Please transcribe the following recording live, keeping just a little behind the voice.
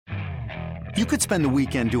You could spend the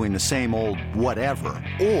weekend doing the same old whatever,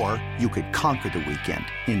 or you could conquer the weekend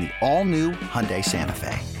in the all-new Hyundai Santa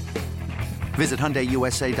Fe. Visit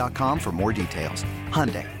HyundaiUSA.com for more details.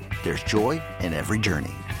 Hyundai, there's joy in every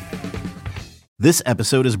journey. This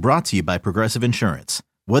episode is brought to you by Progressive Insurance.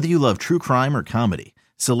 Whether you love true crime or comedy,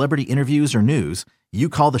 celebrity interviews or news, you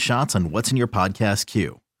call the shots on what's in your podcast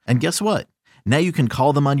queue. And guess what? Now you can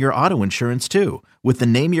call them on your auto insurance too with the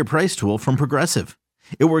Name Your Price tool from Progressive.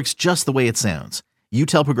 It works just the way it sounds. You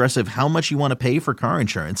tell Progressive how much you want to pay for car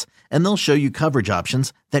insurance, and they'll show you coverage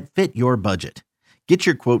options that fit your budget. Get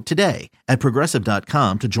your quote today at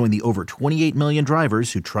Progressive.com to join the over 28 million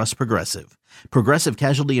drivers who trust Progressive. Progressive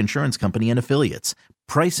Casualty Insurance Company and Affiliates.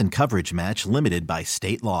 Price and coverage match limited by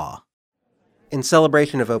state law. In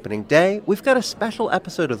celebration of opening day, we've got a special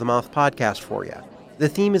episode of the Moth Podcast for you. The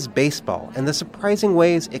theme is baseball and the surprising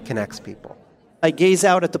ways it connects people. I gaze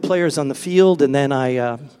out at the players on the field, and then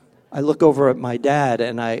I look over at my dad,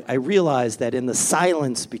 and I realize that in the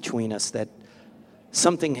silence between us that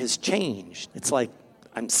something has changed. It's like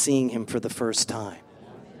I'm seeing him for the first time.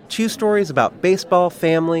 2 stories about baseball,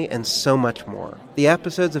 family, and so much more. The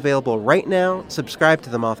episode's available right now. Subscribe to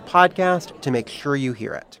the Moth Podcast to make sure you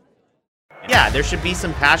hear it. Yeah, there should be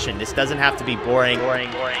some passion. This doesn't have to be boring. You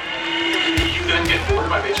couldn't get bored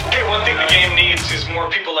by baseball. Hey, one thing the game needs is more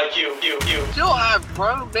people like you. Still have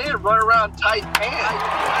grown men run around tight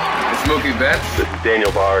pants. It's Mookie Betts. This is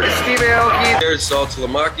Daniel Bard. It's Steve Aoki. There's Sal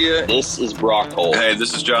Talamacchia. This is Brock Holt. Hey,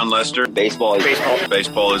 this is John Lester. Baseball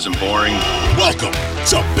isn't boring. Welcome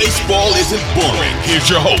to Baseball Isn't Boring. Here's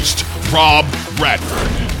your host, Rob Bradford.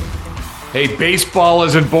 Hey, baseball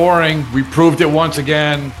isn't boring. We proved it once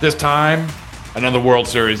again. This time, another World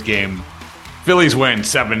Series game. Phillies win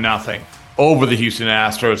 7-0 over the Houston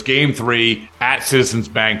Astros. Game 3 at Citizens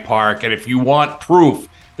Bank Park. And if you want proof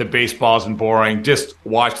that baseball isn't boring, just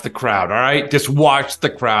watch the crowd, all right? Just watch the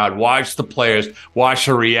crowd. Watch the players. Watch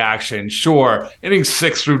the reaction. Sure, innings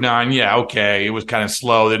 6 through 9, yeah, okay. It was kind of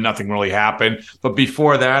slow. Then nothing really happened. But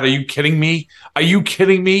before that, are you kidding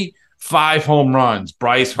me? 5 home runs.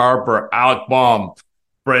 Bryce Harper, Alec Baum,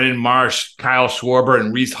 Brendan Marsh, Kyle Schwarber,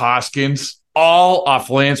 and Rhys Hoskins. All off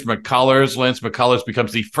Lance McCullers. Lance McCullers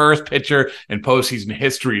becomes the first pitcher in postseason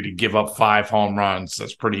history to give up 5 home runs.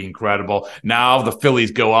 That's pretty incredible. Now the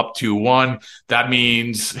Phillies go up 2-1. That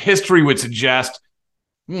means history would suggest,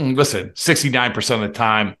 69% of the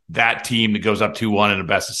time, that team that goes up 2-1 in a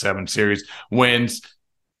best-of-7 series wins.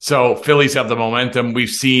 So Phillies have the momentum. We've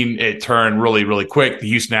seen it turn really, really quick. The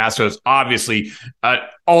Houston Astros, obviously, an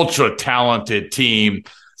ultra-talented team,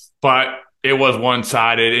 but it was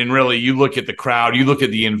one-sided, and really, you look at the crowd, you look at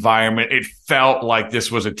the environment, it felt like this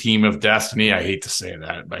was a team of destiny. I hate to say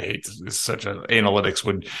that. Analytics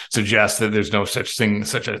would suggest that there's no such thing,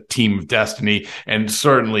 such a team of destiny, and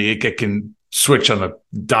certainly it can switch on a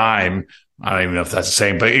dime. I don't even know if that's the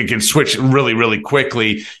same, but it can switch really, really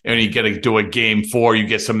quickly, and you get to do a game 4, you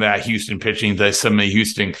get some of that Houston pitching, some of the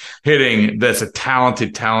Houston hitting. That's a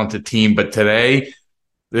talented team, but today,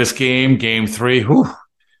 this game 3,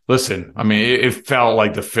 listen, I mean, it felt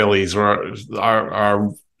like the Phillies are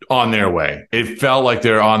on their way. It felt like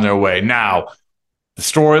they're on their way. Now, the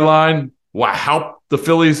storyline, what helped the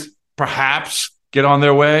Phillies perhaps get on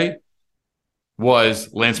their way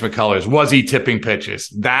was Lance McCullers. Was he tipping pitches?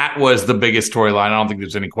 That was the biggest storyline. I don't think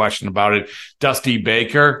there's any question about it. Dusty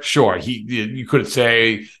Baker, sure, you could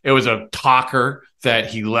say it was a talker that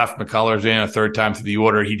he left McCullers in a third time through the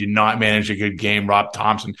order. He did not manage a good game. Rob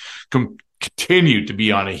Thompson continued to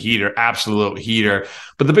be on a heater, absolute heater.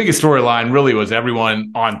 But the biggest storyline really was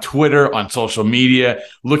everyone on Twitter, on social media,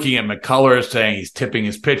 looking at McCullers saying he's tipping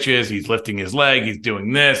his pitches, he's lifting his leg, he's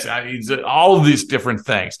doing this, he's all of these different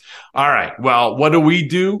things. All right, well, what do we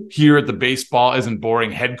do here at the Baseball Isn't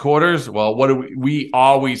Boring headquarters? Well, we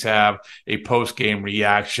always have a post-game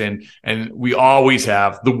reaction, and we always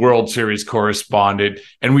have the World Series correspondent.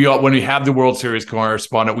 And when we have the World Series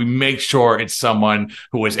correspondent, we make sure it's someone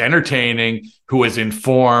who is entertaining, who is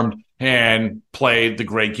informed, and played the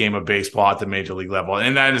great game of baseball at the major league level.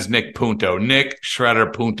 And that is Nick Punto. Nick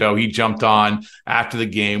Shredder Punto. He jumped on after the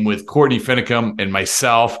game with Courtney Finicum and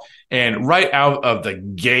myself. And right out of the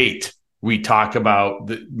gate, we talk about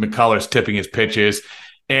the McCullers tipping his pitches.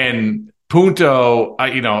 And Punto,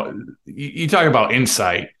 you talk about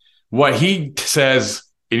insight. What he says,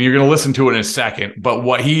 and you're going to listen to it in a second, but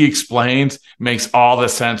what he explains makes all the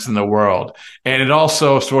sense in the world. And it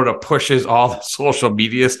also sort of pushes all the social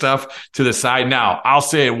media stuff to the side. Now, I'll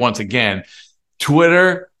say it once again.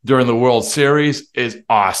 Twitter during the World Series is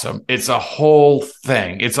awesome. It's a whole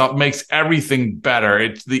thing. It makes everything better.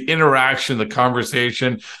 It's the interaction, the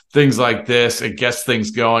conversation, things like this. It gets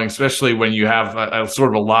things going, especially when you have a sort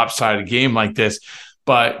of a lopsided game like this.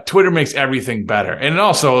 But Twitter makes everything better. And it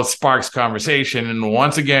also sparks conversation. And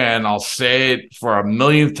once again, I'll say it for a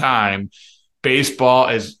millionth time,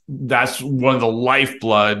 that's one of the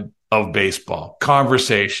lifeblood of baseball,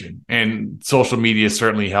 conversation, and social media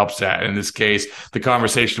certainly helps that. In this case, the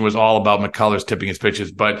conversation was all about McCullers tipping his pitches,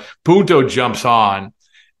 but Punto jumps on,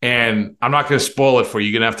 and I'm not going to spoil it for you.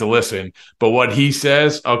 You're going to have to listen, but what he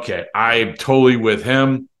says, okay, I'm totally with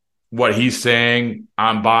him. What he's saying,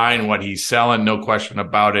 I'm buying. What he's selling, no question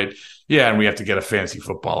about it. Yeah, and we have to get a fantasy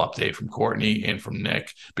football update from Courtney and from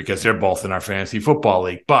Nick because they're both in our fantasy football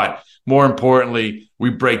league. But more importantly, we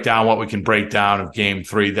break down what we can break down of Game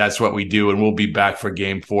 3. That's what we do, and we'll be back for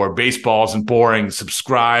Game 4. Baseball isn't boring.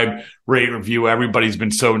 Subscribe, rate, review. Everybody's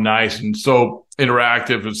been so nice and so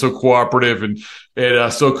interactive and so cooperative and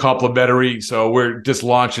so complimentary. So we're just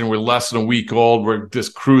launching. We're less than a week old. We're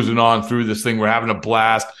just cruising on through this thing. We're having a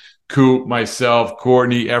blast. Coop, myself,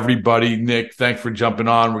 Courtney, everybody, Nick, thanks for jumping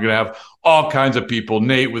on. We're going to have all kinds of people.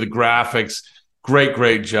 Nate with the graphics.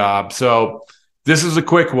 Great job. So this is a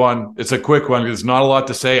quick one. It's a quick one because there's not a lot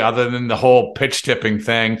to say other than the whole pitch tipping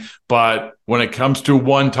thing. But when it comes to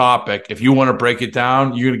one topic, if you want to break it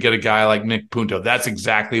down, you're going to get a guy like Nick Punto. That's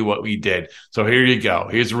exactly what we did. So here you go.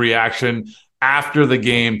 Here's a reaction after the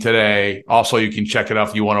game today. Also, you can check it out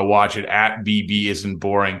if you want to watch it at BB Isn't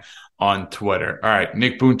Boring on Twitter. All right,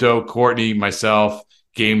 Nick Punto, Courtney, myself,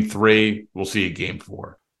 Game 3. We'll see you Game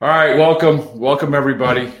 4. All right, welcome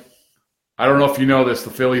everybody. I don't know if you know this, the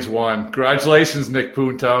Phillies won. Congratulations, Nick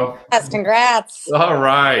Punto. Yes, congrats. All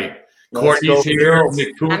right, Courtney's here.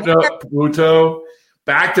 Nick Punto.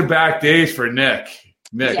 Back-to-back days for Nick.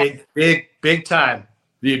 Nick, big time.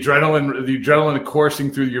 The adrenaline coursing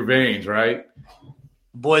through your veins, right?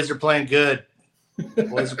 Boys are playing good. 5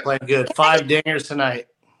 dingers tonight.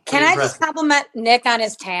 Can I just compliment Nick on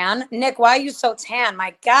his tan? Nick, why are you so tan?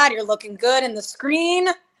 My God, you're looking good in the screen.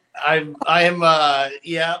 I am.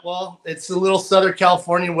 Well, it's a little Southern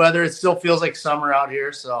California weather. It still feels like summer out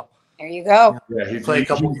here. So there you go. Yeah, play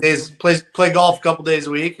golf a couple days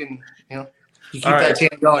a week, and you keep that tan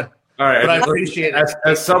going. All right, but I appreciate it.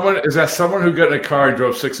 As someone who got in a car and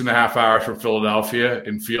drove 6.5 hours from Philadelphia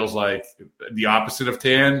and feels like the opposite of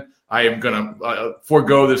tan, I am going to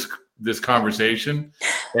forego this conversation.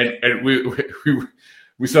 And we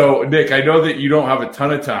so Nick, I know that you don't have a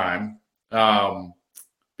ton of time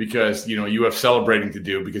because you have celebrating to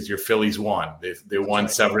do because your Phillies won. They won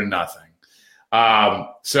 7-0.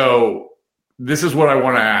 So this is what I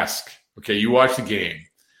want to ask. Okay, you watched the game.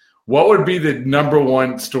 What would be the number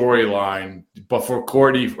one storyline, but for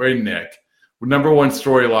Courtney and Nick, number one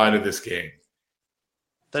storyline of this game?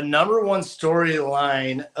 The number one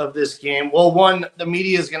storyline of this game, well, one, the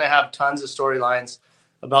media is going to have tons of storylines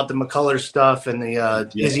about the McCullers stuff and the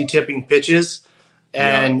is he tipping pitches.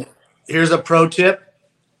 And here's a pro tip.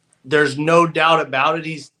 There's no doubt about it.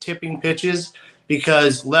 He's tipping pitches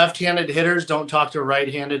because left-handed hitters don't talk to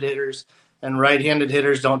right-handed hitters and right-handed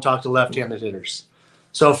hitters don't talk to left-handed hitters.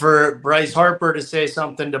 So for Bryce Harper to say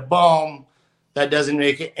something to Bohm, that doesn't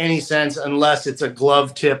make any sense unless it's a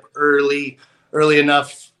glove tip early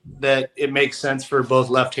enough that it makes sense for both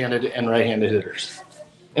left-handed and right-handed hitters.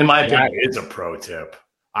 In my opinion, it's a pro tip.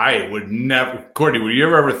 I would never, Courtney, would you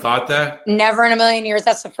ever thought that? Never in a million years.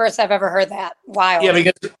 That's the first I've ever heard that. Wild. Yeah,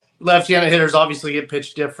 because left-handed hitters obviously get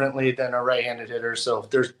pitched differently than a right-handed hitter. So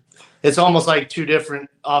it's almost like two different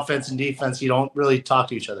offense and defense. You don't really talk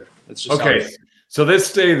to each other. It's just okay. So let's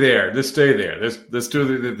stay there. Let's do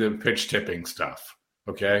the pitch tipping stuff.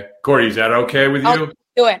 Okay, Courtney, is that okay with you?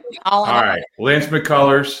 Do it. All right. Lance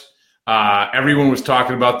McCullers. Everyone was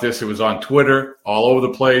talking about this. It was on Twitter, all over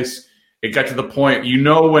the place. It got to the point,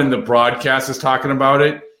 when the broadcast is talking about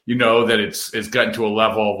it, that it's gotten to a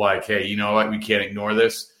level of like, hey, you know what? We can't ignore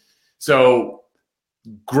this. So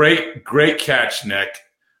great catch, Nick.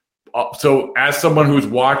 So as someone who's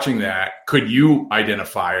watching that, could you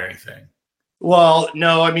identify anything? Well,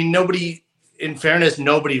 no. I mean, in fairness,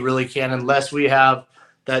 nobody really can unless we have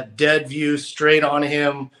that dead view straight on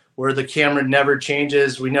him where the camera never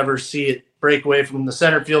changes. We never see it break away from the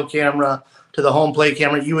center field camera to the home plate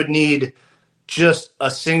camera. You would need just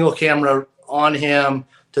a single camera on him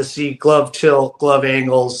to see glove tilt, glove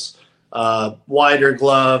angles, wider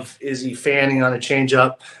glove. Is he fanning on a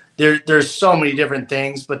changeup? There's so many different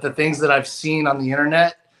things, but the things that I've seen on the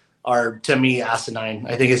internet are, to me, asinine.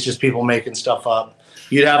 I think it's just people making stuff up.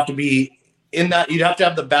 You'd have to be in that. You'd have to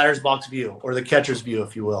have the batter's box view or the catcher's view,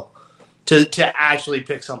 if you will. to actually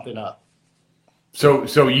pick something up.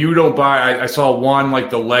 So you don't buy. I saw one like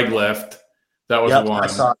the leg lift. That was one. I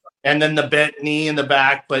saw it. And then the bent knee in the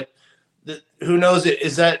back. But who knows?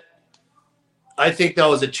 Is that? I think that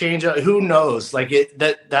was a change. Who knows? Like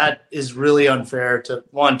that is really unfair to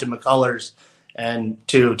McCullers, and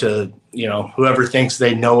two to whoever thinks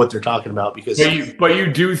they know what they're talking about. Because but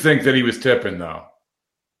you do think that he was tipping though.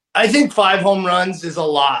 I think 5 home runs is a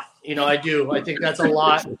lot. I do. I think that's a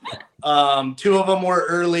lot. 2 of them were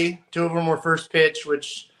early. 2 of them were first pitch,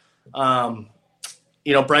 which,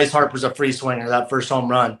 Bryce Harper's a free swinger. That first home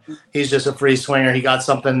run, he's just a free swinger. He got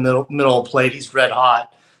something in the middle of the plate. He's red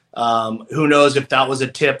hot. Who knows if that was a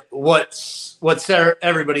tip? What set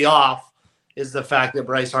everybody off is the fact that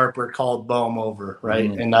Bryce Harper called Bohm over,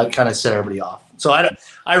 right? Mm-hmm. And that kind of set everybody off. So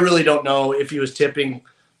I really don't know if he was tipping.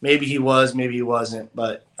 Maybe he was, maybe he wasn't.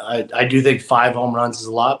 But I do think 5 home runs is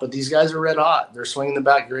a lot. But these guys are red hot. They're swinging the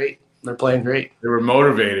bat great. They're playing great. They were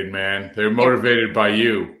motivated, man. They were motivated by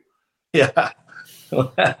you. Yeah.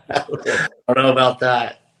 I don't know about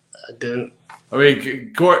that. I do. I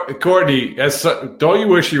mean, Courtney, don't you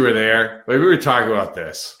wish you were there? Like, we were talking about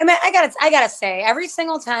this. I mean, I gotta say, every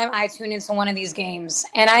single time I tune into one of these games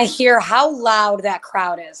and I hear how loud that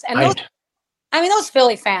crowd is, and those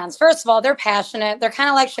Philly fans. First of all, they're passionate. They're kind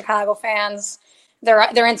of like Chicago fans.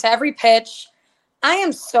 They're into every pitch. I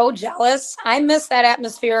am so jealous. I miss that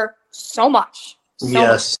atmosphere so much.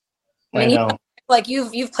 Yes, I know.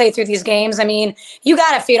 You've played through these games. I mean, you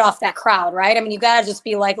got to feed off that crowd, right? I mean, you got to just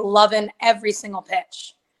be like loving every single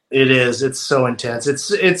pitch. It is. It's so intense.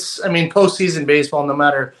 It's. I mean, postseason baseball, no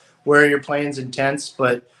matter where you're playing, is intense.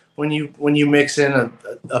 But when you mix in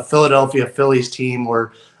a Philadelphia Phillies team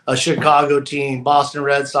or a Chicago team, Boston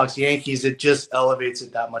Red Sox, Yankees, it just elevates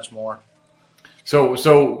it that much more. So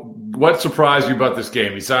what surprised you about this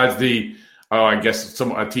game besides I guess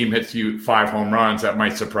a team hits you 5 home runs, that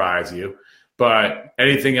might surprise you. But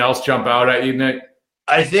anything else jump out at you, Nick?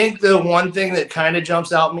 I think the one thing that kind of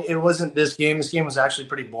jumps out at me, it wasn't this game. This game was actually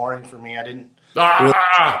pretty boring for me. I didn't.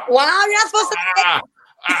 Wow, you're not supposed to.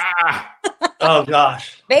 Oh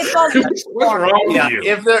gosh, baseball's what's wrong with you?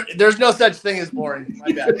 If there's no such thing as boring.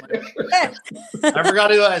 My bad. I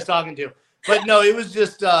forgot who I was talking to, but no, it was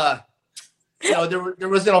just there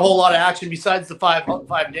wasn't a whole lot of action besides the five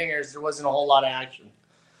dingers. There wasn't a whole lot of action.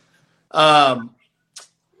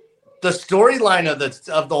 The storyline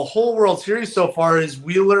of the whole World Series so far is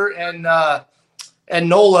Wheeler and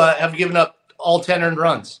Nola have given up all 10 earned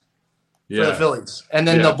runs for the Phillies, and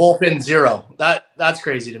then the bullpen 0. That's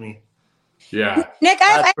crazy to me. Yeah, Nick,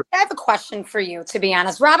 I have a question for you. To be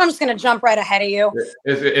honest, Rob, I'm just going to jump right ahead of you.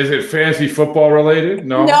 Is it fantasy football related?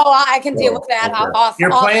 No, I can deal with that. Okay.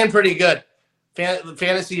 You're playing pretty good.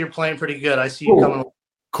 Fantasy, you're playing pretty good. I see you coming.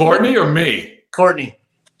 Courtney or me? Courtney.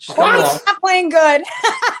 Courtney's not playing good.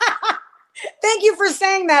 Thank you for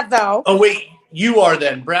saying that, though. Oh, wait. You are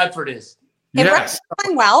then. Bradford is. Hey, yes. Bradford's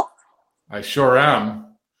playing well. I sure am.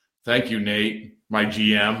 Thank you, Nate, my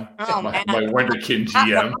GM, my Wonderkin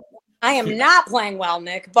GM. I am not playing well,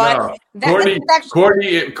 Nick, but no.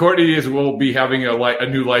 Courtney will be having a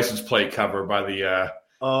new license plate cover by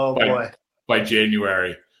by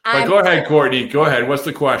January. But go ahead, Courtney. Go ahead. What's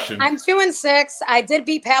the question? I'm 2-6. I did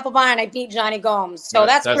beat Papelbon and I beat Johnny Gomes, so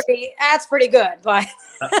that's pretty good. But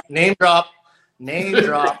name drop,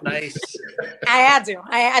 nice. I had to.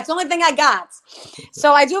 It's the only thing I got.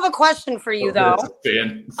 So I do have a question for you, though.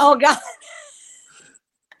 Oh God,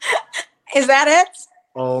 is that it?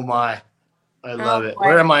 Oh my, I love it. Boy.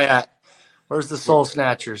 Where am I at? Where's the Soul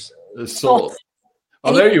Snatchers? The Soul.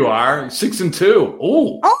 Oh, there you are. 6-2.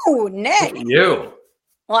 Oh, Nick. You.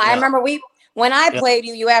 Well, I remember when I played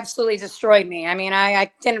you absolutely destroyed me. I mean,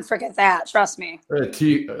 I didn't forget that. Trust me. Look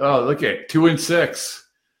at 2-6.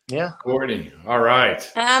 Yeah, Courtney. All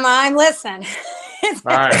right. I'm listening.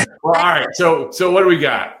 All right. Well, all right. So what do we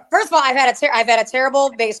got? First of all, I've had a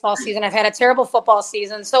terrible baseball season. I've had a terrible football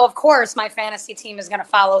season. So of course, my fantasy team is going to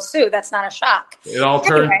follow suit. That's not a shock. It all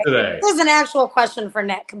turns today. This is an actual question for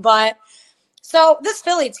Nick, but so this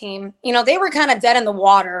Philly team, they were kind of dead in the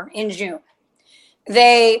water in June.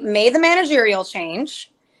 They made the managerial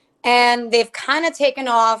change, and they've kind of taken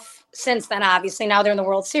off since then, obviously. Now they're in the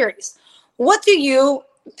World Series. What do you,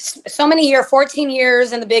 14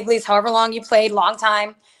 years in the big leagues, however long you played, long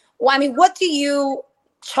time. Well, I mean, what do you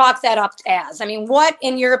chalk that up as? I mean, what,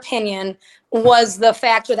 in your opinion, was the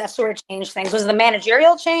factor that sort of changed things? Was it the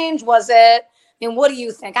managerial change? Was it, what do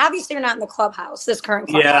you think? Obviously, you're not in the clubhouse, this current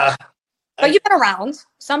clubhouse. Yeah. But you've been around.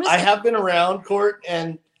 So I have been around, Court,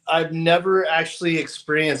 and I've never actually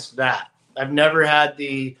experienced that. I've never had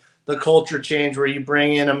the culture change where you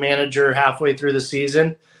bring in a manager halfway through the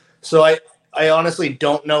season. So I honestly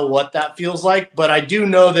don't know what that feels like, but I do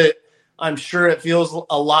know that I'm sure it feels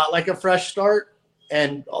a lot like a fresh start,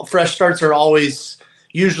 and fresh starts are always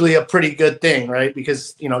usually a pretty good thing, right?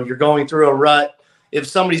 Because, you're going through a rut. If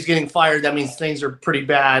somebody's getting fired, that means things are pretty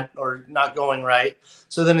bad or not going right.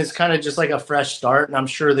 So then it's kind of just like a fresh start, and I'm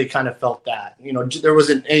sure they kind of felt that. There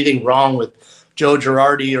wasn't anything wrong with Joe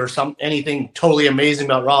Girardi or anything totally amazing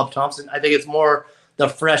about Rob Thompson. I think it's more the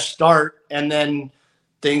fresh start, and then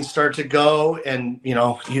things start to go, and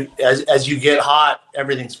as you get hot,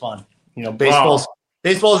 everything's fun. Baseball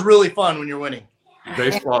is really fun when you're winning.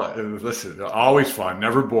 Baseball, listen, always fun,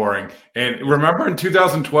 never boring. And remember in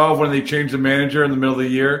 2012 when they changed the manager in the middle of the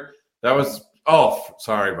year? That was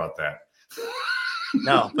sorry about that.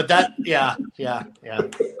 No, but yeah.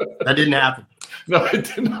 That didn't happen. No,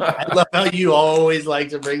 it did not. I love how you always like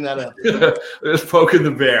to bring that up. Just poking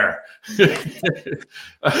the bear.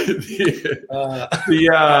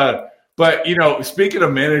 But speaking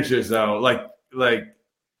of managers though, like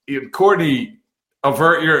Courtney,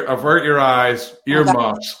 avert your eyes,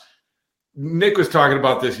 earmuffs. Nick was talking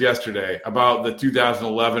about this yesterday about the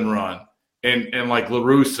 2011 run and like La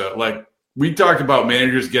Russa. Like we talked about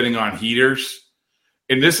managers getting on heaters,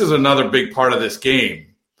 and this is another big part of this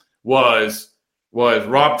game was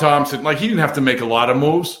Rob Thompson. Like he didn't have to make a lot of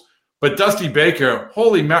moves, but Dusty Baker,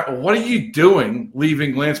 holy mackerel, what are you doing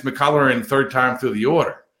leaving Lance McCullers in third time through the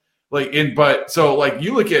order?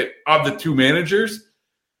 You look at of the two managers,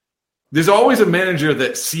 there's always a manager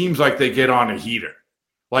that seems like they get on a heater,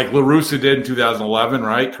 like La Russa did in 2011,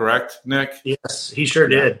 right? Correct, Nick? Yes, he sure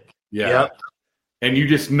did. Yeah. Yep. And you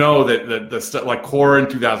just know that the stuff like Cora in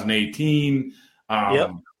 2018,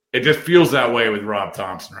 it just feels that way with Rob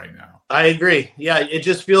Thompson right now. I agree. Yeah, it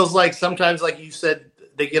just feels like sometimes, like you said,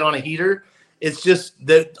 they get on a heater. It's just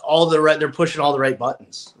that they're pushing all the right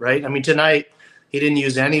buttons, right? I mean, tonight he didn't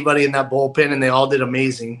use anybody in that bullpen, and they all did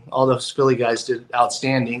amazing. All those Philly guys did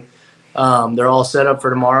outstanding. They're all set up for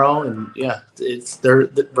tomorrow, and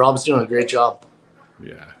Rob's doing a great job.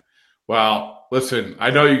 Yeah. Well, listen, I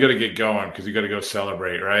know you got to get going because you got to go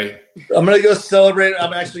celebrate, right? I'm gonna go celebrate.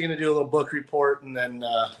 I'm actually gonna do a little book report, and then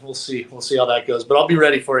we'll see how that goes. But I'll be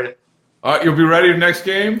ready for you. You'll be ready for next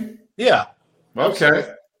game? Yeah. Okay.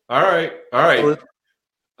 Absolutely. All right.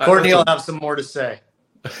 Courtney will have some more to say.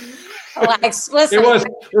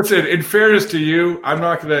 Listen. In fairness to you, I'm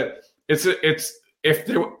not gonna. If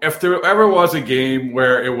there ever was a game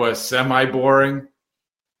where it was semi-boring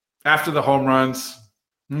after the home runs,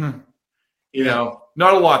 not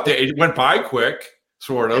a lot. It went by quick,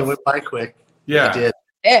 sort of. It went by quick. Yeah, it did.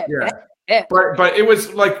 Yeah. But it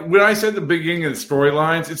was like when I said at the beginning of the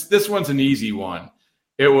storylines, this one's an easy one.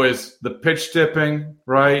 It was the pitch tipping,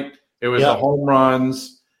 right? It was the home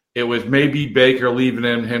runs. It was maybe Baker leaving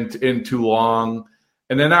him in too long,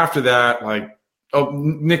 and then after that,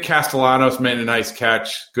 Nick Castellanos made a nice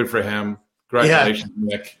catch. Good for him. Congratulations,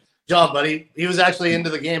 Nick. Good job, buddy. He was actually into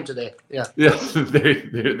the game today. Yeah. Yeah.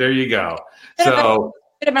 There you go. So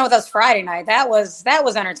should have been with us Friday night. That was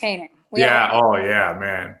entertaining. Oh yeah,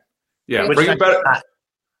 man. Yeah. Bring it back.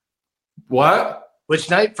 What? Which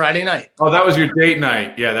night? Friday night. Oh, that was your date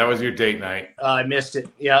night. Yeah, that was your date night. I missed it.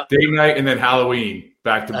 Yeah. Date night and then Halloween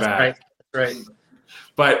back to back. Right.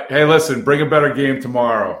 But hey, listen, bring a better game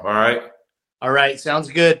tomorrow. All right. All right. Sounds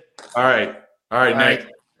good. All right, Nick.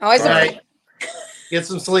 Always all right. Get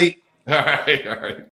some sleep. All right.